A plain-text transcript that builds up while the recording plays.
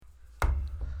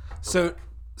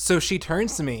So she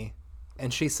turns to me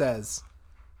and she says,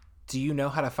 "Do you know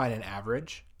how to find an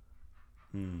average?"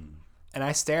 And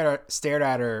I stared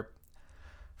at her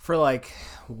for like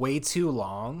way too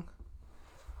long.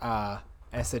 And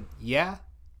I said, "Yeah,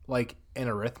 like in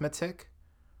arithmetic,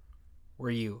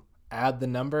 where you add the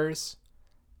numbers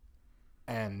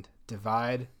and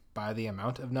divide by the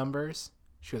amount of numbers."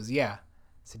 She goes, "Yeah." I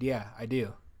said, "Yeah, I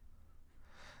do."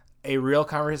 A real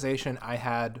conversation I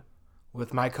had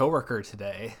with my coworker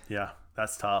today. Yeah,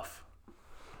 that's tough.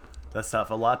 That's tough.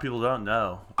 A lot of people don't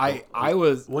know. I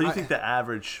What do you think the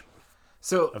average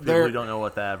So of people there, who don't know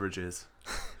what the average is?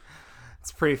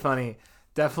 it's pretty funny.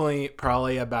 Definitely,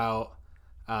 probably about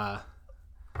that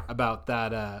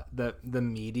the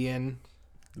median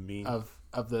The mean.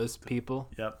 of those people.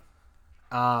 Yep.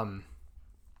 Um,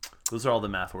 Those are all the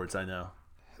math words I know.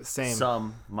 same.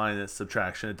 Sum, minus,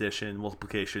 subtraction, addition,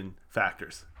 multiplication,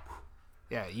 factors.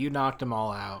 Yeah, you knocked them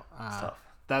all out. Tough.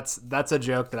 That's a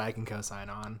joke that I can co-sign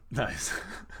on. Nice.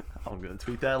 I'm going to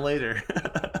tweet that later.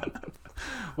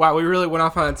 Wow, we really went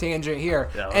off on a tangent here.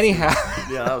 Yeah, Anyhow,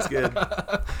 Yeah, that was good.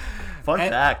 Fun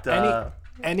fact.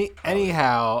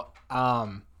 anyhow,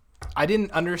 I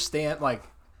didn't understand, like,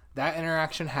 that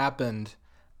interaction happened,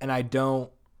 and I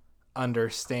don't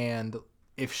understand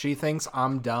if she thinks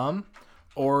I'm dumb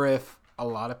or if a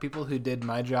lot of people who did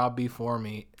my job before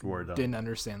me didn't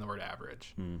understand the word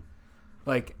average.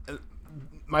 Like,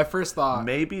 my first thought...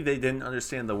 Maybe they didn't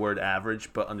understand the word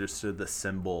average, but understood the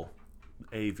symbol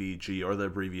AVG or the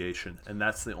abbreviation, and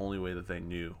that's the only way that they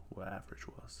knew what average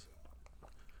was.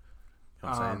 You know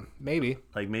what I'm saying? Maybe.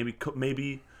 Like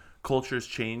maybe cultures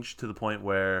change to the point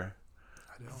where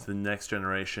the next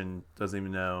generation doesn't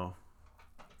even know.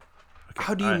 Okay,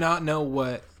 How do you not know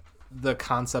what the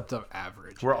concept of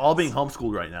average We're is? all being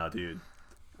homeschooled right now, dude.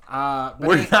 But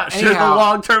We're not sure the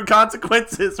long-term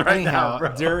consequences right now,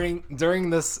 bro. During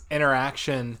this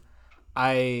interaction,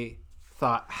 I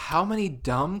thought, how many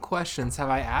dumb questions have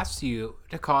I asked you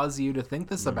to cause you to think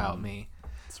this about me?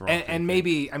 And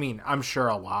maybe, I mean, I'm sure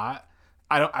a lot.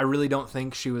 I really don't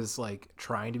think she was like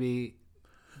trying to be.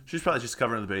 She's probably just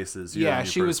covering the bases. Yeah,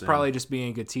 she was probably just being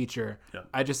a good teacher. Yeah.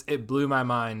 It blew my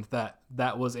mind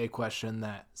that was a question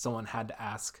that someone had to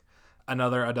ask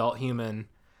another adult human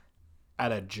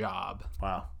at a job.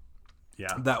 Wow.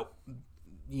 Yeah. That,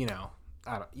 you know,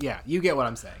 you get what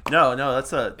I'm saying. No,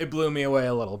 that's It blew me away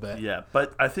a little bit. Yeah,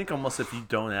 but I think almost if you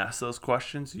don't ask those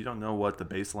questions, you don't know what the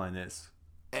baseline is.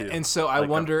 Too. And so I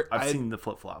wonder. I've seen the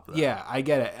flip flop of that. Yeah, I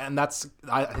get it, and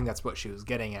I think that's what she was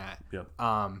getting at. Yep.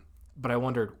 But I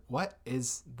wondered, what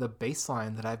is the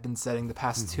baseline that I've been setting the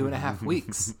past 2.5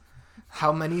 weeks?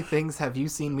 How many things have you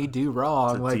seen me do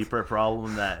wrong? It's a deeper problem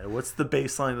than that. What's the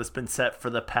baseline that's been set for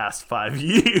the past 5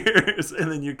 years,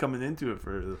 and then you're coming into it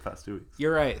for the past 2 weeks?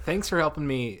 You're right. Thanks for helping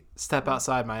me step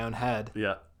outside my own head.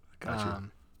 Yeah, gotcha.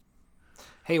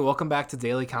 Hey, welcome back to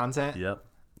Daily Content. Yep.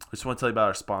 I just want to tell you about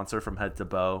our sponsor from Head to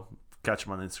Bow. Catch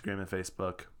them on Instagram and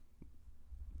Facebook.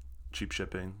 Cheap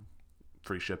shipping,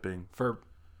 free shipping. For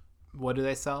what do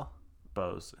they sell?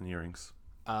 Bows and earrings.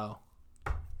 Oh.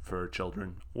 For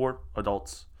children or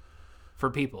adults.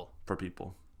 For people. For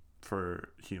people. For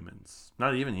humans.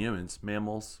 Not even humans.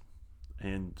 Mammals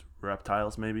and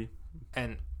reptiles, maybe.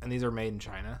 And these are made in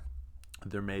China?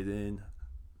 They're made in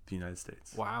the United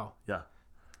States. Wow.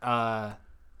 Yeah.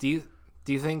 Do you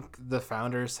think the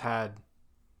founders had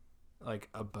like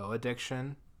a bow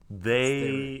addiction?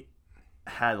 They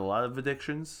had a lot of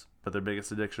addictions, but their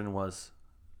biggest addiction was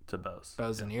to bows.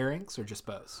 Bows and earrings, or just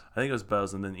bows? I think it was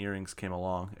bows, and then earrings came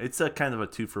along. It's a kind of a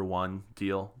 2-for-1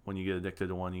 deal. When you get addicted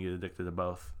to one, you get addicted to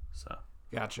both. So.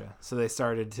 Gotcha. So they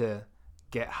started to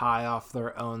get high off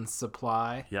their own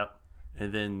supply. Yep.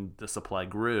 And then the supply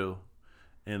grew,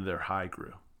 and their high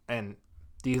grew. And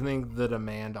do you think the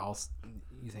demand also?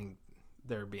 You think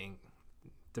they're being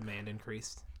demand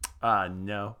increased?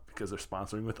 No, because they're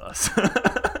sponsoring with us.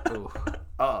 Ooh.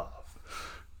 Oh.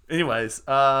 Anyways,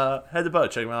 Head to Bow.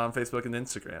 Check them out on Facebook and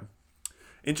Instagram.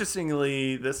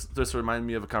 Interestingly, this reminded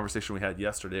me of a conversation we had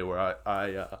yesterday where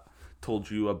I told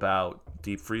you about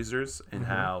deep freezers and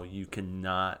how you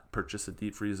cannot purchase a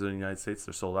deep freezer in the United States.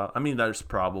 They're sold out. I mean, there's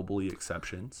probably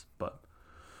exceptions, but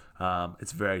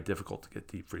it's very difficult to get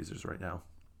deep freezers right now.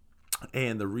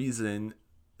 And the reason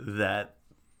that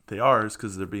they are is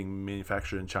because they're being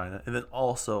manufactured in China. And then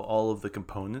also all of the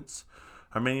components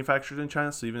are manufactured in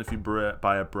China. So even if you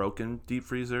buy a broken deep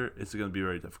freezer, it's going to be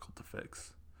very difficult to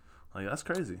fix. Like, that's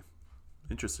crazy.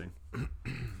 Interesting. Who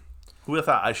would have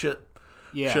thought? I should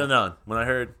have known. When I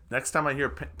heard, next time I hear a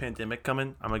pandemic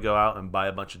coming, I'm going to go out and buy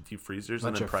a bunch of deep freezers.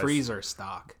 Bunch of freezer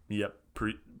stock. Yep.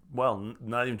 well,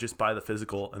 not even just buy the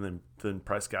physical and then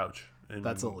price gouge. And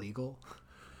That's illegal.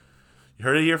 you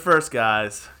heard it here first,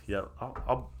 guys. Yeah,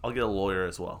 I'll get a lawyer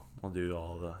as well. I'll do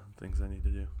all the things I need to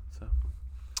do. So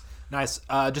Nice.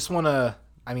 Just want to,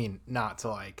 I mean, not to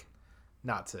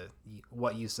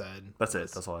what you said. that's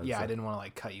it. That's all I had to Yeah, say. I didn't want to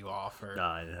like cut you off or No,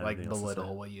 I didn't have like anything else to say.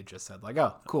 belittle what you just said. Like,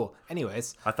 oh, cool.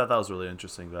 Anyways, I thought that was really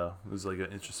interesting, though. It was like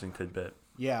an interesting tidbit.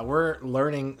 yeah, we're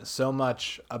learning so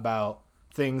much about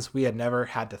things we had never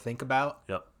had to think about,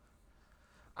 Yep.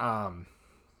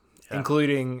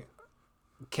 including,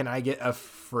 can I get a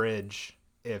fridge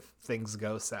if things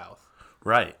go south?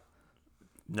 Right.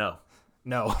 No.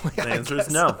 No. The answer is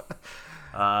no.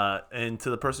 And to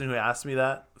the person who asked me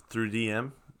that through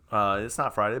DM, it's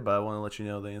not Friday, but I want to let you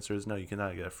know the answer is no. You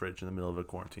cannot get a fridge in the middle of a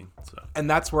quarantine. So And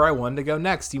that's where I wanted to go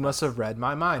next. You must have read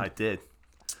my mind. I did.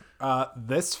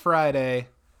 This Friday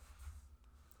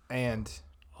and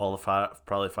All the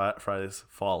probably Fridays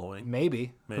following.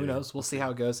 maybe. Who Maybe. knows? We'll see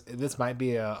how it goes. This might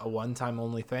be a one-time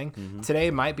only thing. Mm-hmm. Today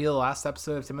might be the last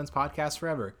episode of Timmons Podcast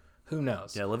forever. Who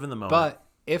knows? Yeah, live in the moment. But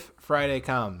if Friday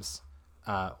comes,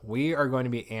 we are going to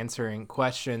be answering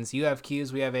questions. You have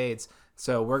Q's, we have AIDS.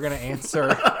 So we're going to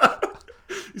answer.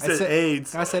 you said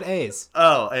AIDS. I said A's.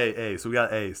 Oh, A. So we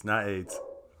got A's, not AIDS.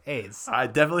 A's. I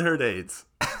definitely heard AIDS.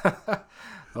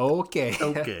 Okay.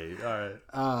 Okay, all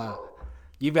right.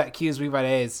 You've got Q's, we've got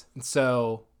A's.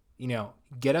 So,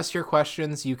 get us your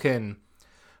questions. You can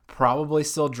probably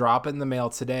still drop it in the mail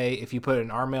today if you put it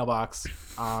in our mailbox.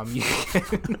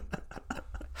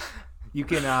 You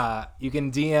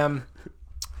can DM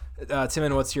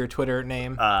Timon, what's your Twitter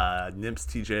name? Nimps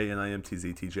TJ and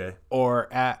IMTZ TJ.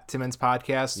 Or at Timmons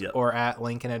Podcast. Yep. Or at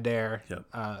Lincoln Adair. Yep.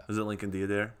 Is it Lincoln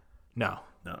Diadair? No,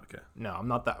 No, okay. I'm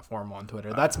not that formal on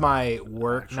Twitter. That's my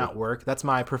not work. That's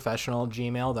my professional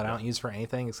Gmail that I don't use for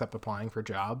anything except applying for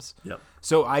jobs. Yep.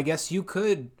 So I guess you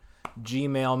could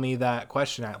Gmail me that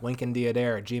question at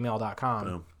lincolndiadair@gmail.com.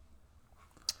 Boom.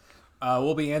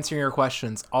 We'll be answering your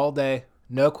questions all day.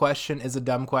 No question is a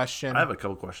dumb question. I have a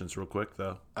couple questions real quick,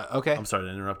 though. Okay. I'm sorry to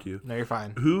interrupt you. No, you're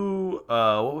fine.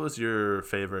 What was your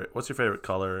favorite? What's your favorite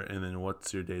color? And then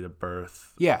what's your date of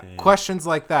birth? Yeah, And questions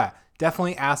like that.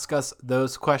 Definitely ask us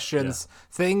those questions.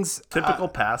 Things. typical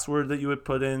password that you would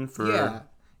put in for.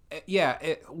 Yeah.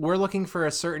 We're looking for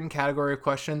a certain category of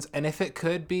questions, and if it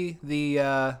could be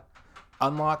the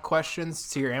unlock questions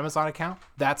to your Amazon account,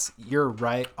 you're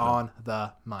right on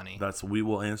the money. We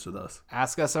will answer those.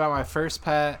 Ask us about my first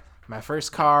pet, my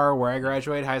first car, where I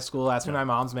graduated high school. Ask me my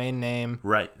mom's maiden name,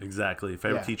 Right, exactly.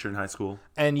 Favorite Yeah. teacher in high school.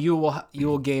 and you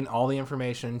will gain all the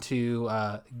information to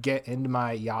get into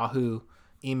my Yahoo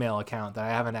email account that I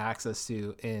haven't access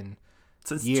to in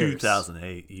Since years.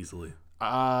 2008, easily.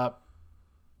 uh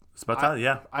It's about time,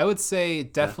 yeah. I would say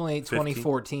definitely 15?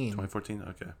 2014. 2014,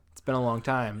 okay. It's been a long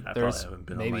time. I There's probably haven't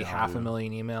been on maybe my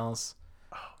 500,000 emails.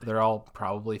 They're all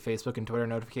probably Facebook and Twitter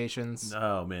notifications.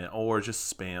 Oh, man. Or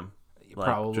just spam. Like,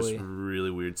 Probably. Just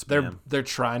really weird spam. They're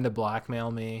trying to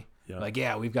blackmail me. Yeah. Like,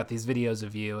 yeah, we've got these videos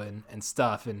of you and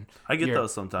stuff. And I get your-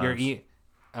 those sometimes.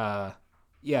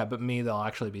 yeah, but me, they'll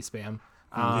actually be spam.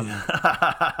 And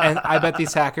I bet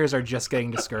these hackers are just getting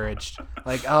discouraged.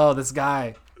 Like, oh, this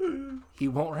guy, he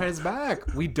won't write his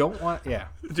back. We don't want, yeah.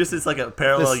 Just it's like a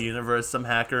parallel This- universe. Some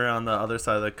hacker on the other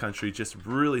side of the country just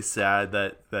really sad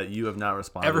that you have not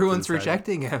responded. to Everyone's this hacker.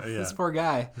 rejecting him. Yeah. This poor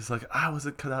guy. It's like, I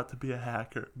wasn't cut out to be a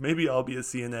hacker. Maybe I'll be a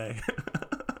CNA.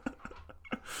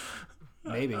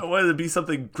 Maybe. I wanted to be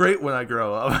something great when I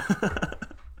grow up.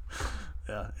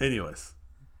 Yeah. Anyways,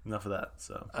 enough of that.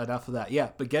 So Enough of that.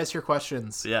 Yeah, but guess your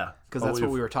questions. yeah, Because Oh, that's what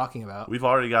we were talking about. We've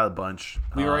already got a bunch.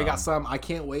 We've already got some. I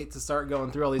can't wait to start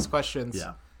going through all these questions.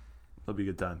 Yeah, it'll be a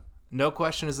good time. No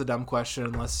question is a dumb question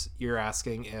unless you're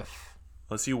asking if.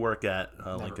 Unless you work at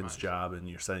Lincoln's mind. job and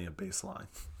you're setting a baseline,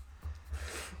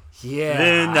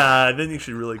 Yeah. then you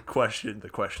should really question the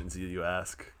questions that you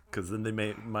ask, because then they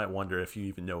might wonder if you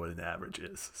even know what an average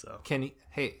is. So Can you?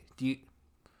 Hey, do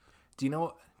you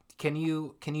know? Can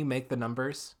you make the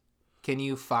numbers? Can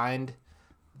you find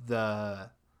the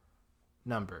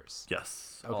numbers?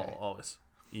 yes, Okay. always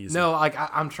easy. No, like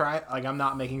I'm trying. Like I'm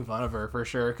not making fun of her for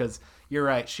sure, because you're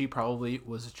right. She probably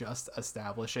was just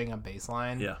establishing a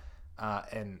baseline. Yeah.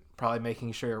 And probably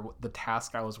making sure the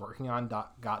task I was working on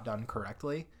got done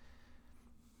correctly.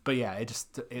 But yeah,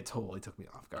 it totally took me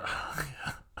off guard.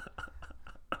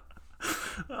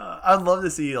 I'd love to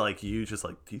see like you just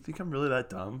like, do you think I'm really that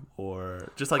dumb,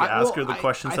 or just like ask her the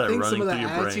questions that are running some of through the your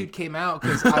attitude brain. came out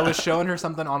because I was showing her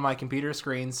something on my computer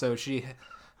screen, so she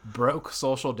broke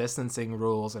social distancing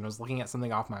rules and was looking at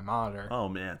something off my monitor. Oh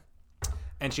man,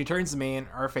 And she turns to me, and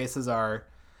our faces are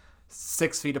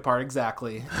 6 feet apart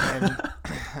exactly. And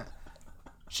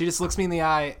She just looks me in the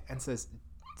eye and says,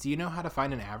 "Do you know how to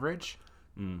find an average?"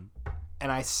 Mm.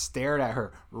 And I stared at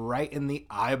her right in the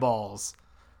eyeballs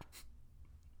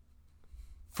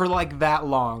for like that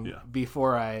long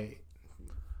before I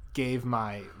gave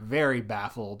my very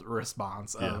baffled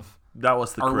response of, that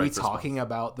was the "Are we correct talking response.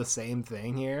 about the same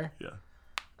thing here?" Yeah.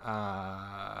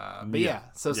 But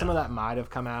so some of that might have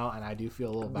come out, and I do feel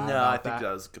a little bad about I think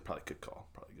that was probably a good call.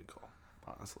 Probably a good call.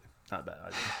 Honestly, not a bad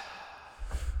idea.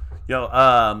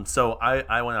 Yo, so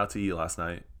I went out to eat last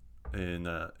night in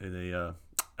a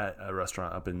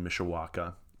restaurant up in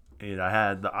Mishawaka, and I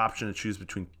had the option to choose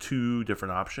between two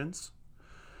different options.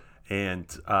 And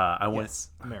I went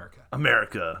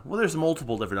America. Well, there's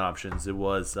multiple different options. It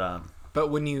was. But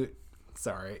when you,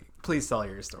 please tell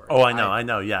your story. Oh, I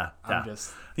know. Yeah. I'm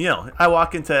just. I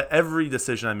walk into every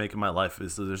decision I make in my life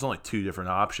is there's only two different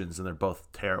options, and they're both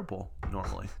terrible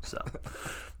normally. So,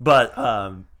 but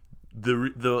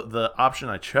the option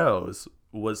I chose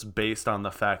was based on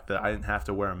the fact that I didn't have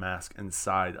to wear a mask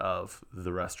inside of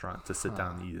the restaurant to sit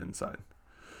down and eat inside.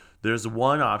 There's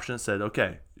one option that said,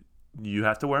 okay, you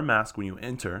have to wear a mask when you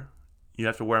enter. You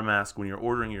have to wear a mask when you're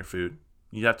ordering your food.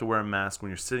 You have to wear a mask when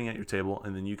you're sitting at your table,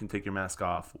 and then you can take your mask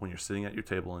off when you're sitting at your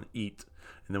table and eat.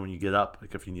 And then when you get up,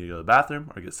 like if you need to go to the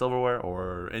bathroom or get silverware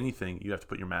or anything, you have to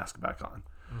put your mask back on.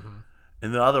 Mm-hmm.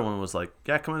 And the other one was like,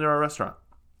 yeah, come into our restaurant.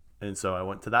 And so I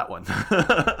went to that one.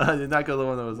 I did not go to the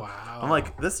one that was. Wow. I'm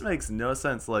like, this makes no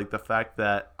sense. Like the fact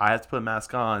that I have to put a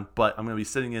mask on, but I'm going to be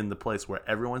sitting in the place where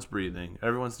everyone's breathing,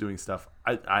 everyone's doing stuff.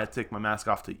 I have to take my mask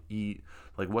off to eat.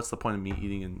 Like, what's the point of me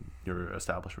eating in your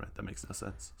establishment? That makes no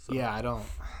sense. So, yeah, I don't.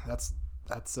 That's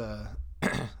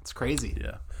it's crazy.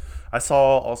 Yeah. I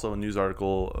saw also a news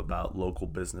article about local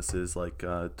businesses like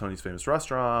Tony's Famous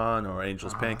Restaurant or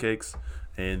Angel's Pancakes.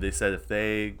 And they said if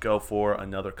they go for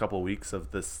another couple of weeks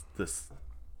of this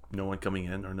no one coming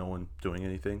in or no one doing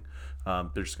anything,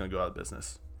 they're just going to go out of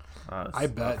business. I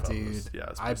bet, dude.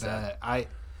 I bet.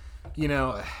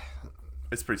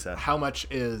 It's pretty sad. How much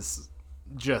is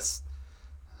just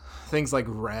things like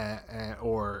rent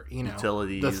or,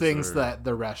 utilities, the things that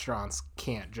the restaurants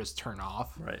can't just turn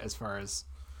off, right? As far as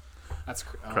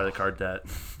credit card debt.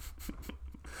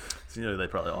 So, they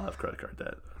probably all have credit card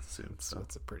debt. So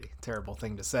it's a pretty terrible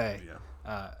thing to say.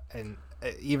 Yeah. And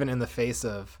even in the face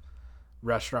of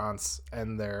restaurants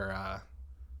and their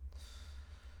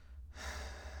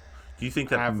do you think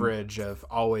that average of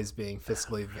always being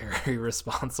fiscally very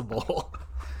responsible?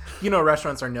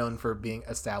 Restaurants are known for being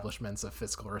establishments of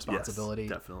fiscal responsibility.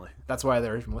 Yes, definitely. That's why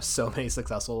there's so many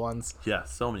successful ones. Yeah,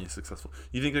 so many successful.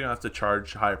 You think they're going to have to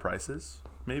charge higher prices,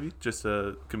 maybe, just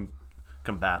to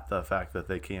combat the fact that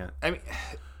they can't? I mean,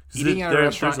 eating at a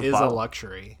restaurant is a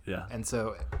luxury. Yeah. And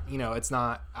so, it's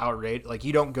not outrageous. Like,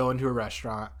 you don't go into a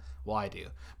restaurant. Well, I do.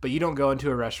 But you don't go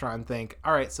into a restaurant and think,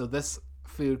 all right, so this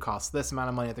food costs this amount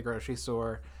of money at the grocery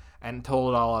store, and total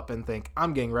it all up and think,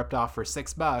 I'm getting ripped off for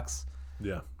 $6.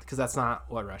 Yeah. Because that's not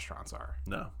what restaurants are.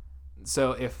 No.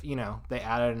 So if, they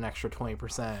added an extra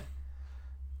 20%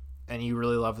 and you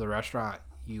really love the restaurant,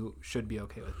 you should be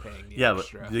okay with paying the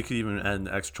extra. But they could even add an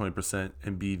extra 20%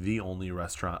 and be the only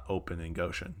restaurant open in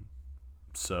Goshen.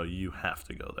 So you have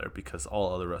to go there because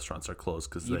all other restaurants are closed.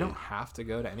 Because you don't have to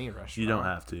go to any restaurant. You don't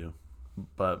have to.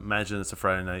 But imagine it's a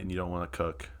Friday night and you don't want to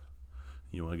cook.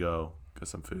 You want to go get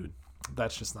some food.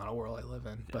 That's just not a world I live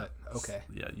in, but okay.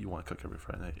 Yeah, you want to cook every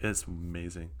Friday night. It's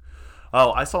amazing.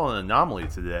 Oh, I saw an anomaly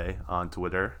today on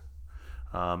Twitter.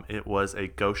 It was a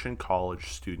Goshen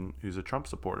College student who's a Trump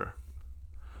supporter.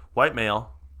 White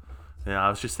male. And I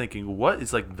was just thinking, what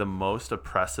is like the most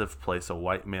oppressive place a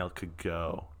white male could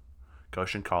go?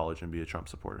 Goshen College and be a Trump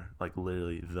supporter. Like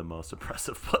literally the most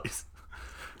oppressive place.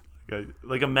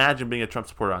 Like imagine being a Trump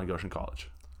supporter on Goshen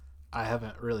College. I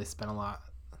haven't really spent a lot.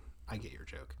 I get your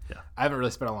joke. Yeah. I haven't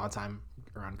really spent a lot of time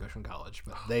around Goshen College,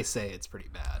 but they say it's pretty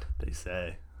bad. They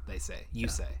say. You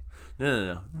say.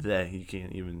 No. They. You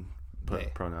can't even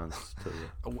put pronouns to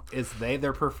you. Is they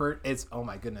their preferred? Oh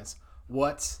my goodness.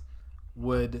 What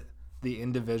would the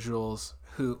individuals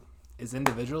who... Is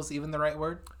individuals even the right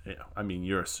word? Yeah. I mean,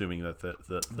 you're assuming that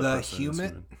the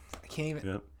human... I can't even...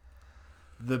 Yep.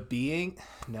 The being...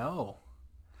 No.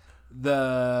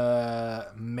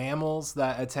 The mammals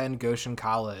that attend Goshen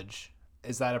College,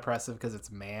 is that oppressive because it's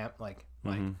man, like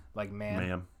man,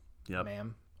 ma'am, yep,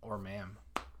 ma'am or ma'am?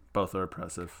 Both are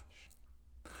oppressive.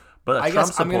 But I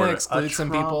guess I'm going to exclude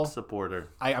some people. Supporter.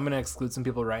 I'm going to exclude some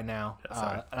people right now,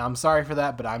 Yeah, and I'm sorry for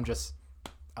that. But I was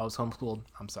homeschooled.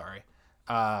 I'm sorry.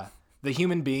 The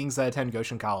human beings that attend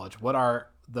Goshen College, what are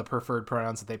the preferred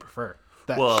pronouns that they prefer?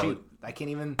 I can't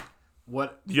even.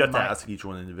 What you have to ask each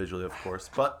one individually, of course,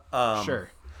 but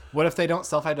sure. What if they don't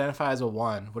self-identify as a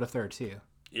one? What if they're a two?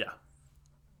 Yeah.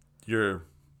 You're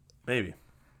maybe.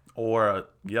 Or,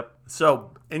 yep.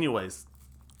 So, anyways,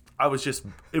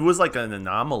 it was like an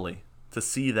anomaly to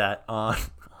see that on.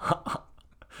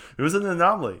 It was an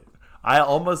anomaly. I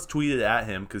almost tweeted at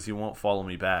him because he won't follow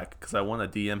me back because I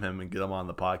want to DM him and get him on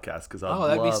the podcast because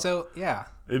that'd be so, yeah.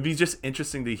 It'd be just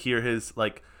interesting to hear his,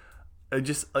 like,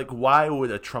 just, like, why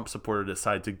would a Trump supporter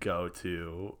decide to go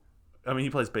to, I mean, he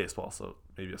plays baseball, so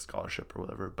maybe a scholarship or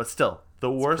whatever, but still,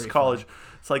 the worst college, funny.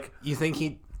 It's like. You think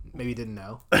he maybe didn't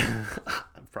know?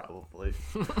 Probably.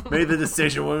 Made the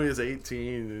decision when he was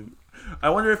 18. And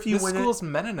I wonder if he went in. The school's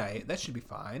Mennonite. That should be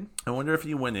fine. I wonder if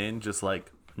he went in just,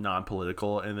 like,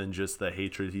 non-political, and then just the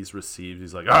hatred he's received,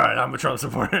 he's like, all right, I'm a Trump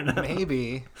supporter now.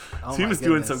 Maybe. So he was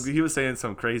doing he was saying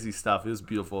some crazy stuff. It was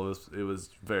beautiful. It was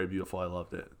very beautiful. I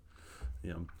loved it.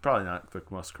 Probably not the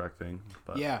most correct thing,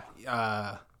 but yeah,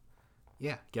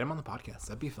 get him on the podcast.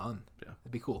 That'd be fun. Yeah,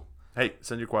 that'd be cool. Hey,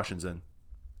 send your questions in.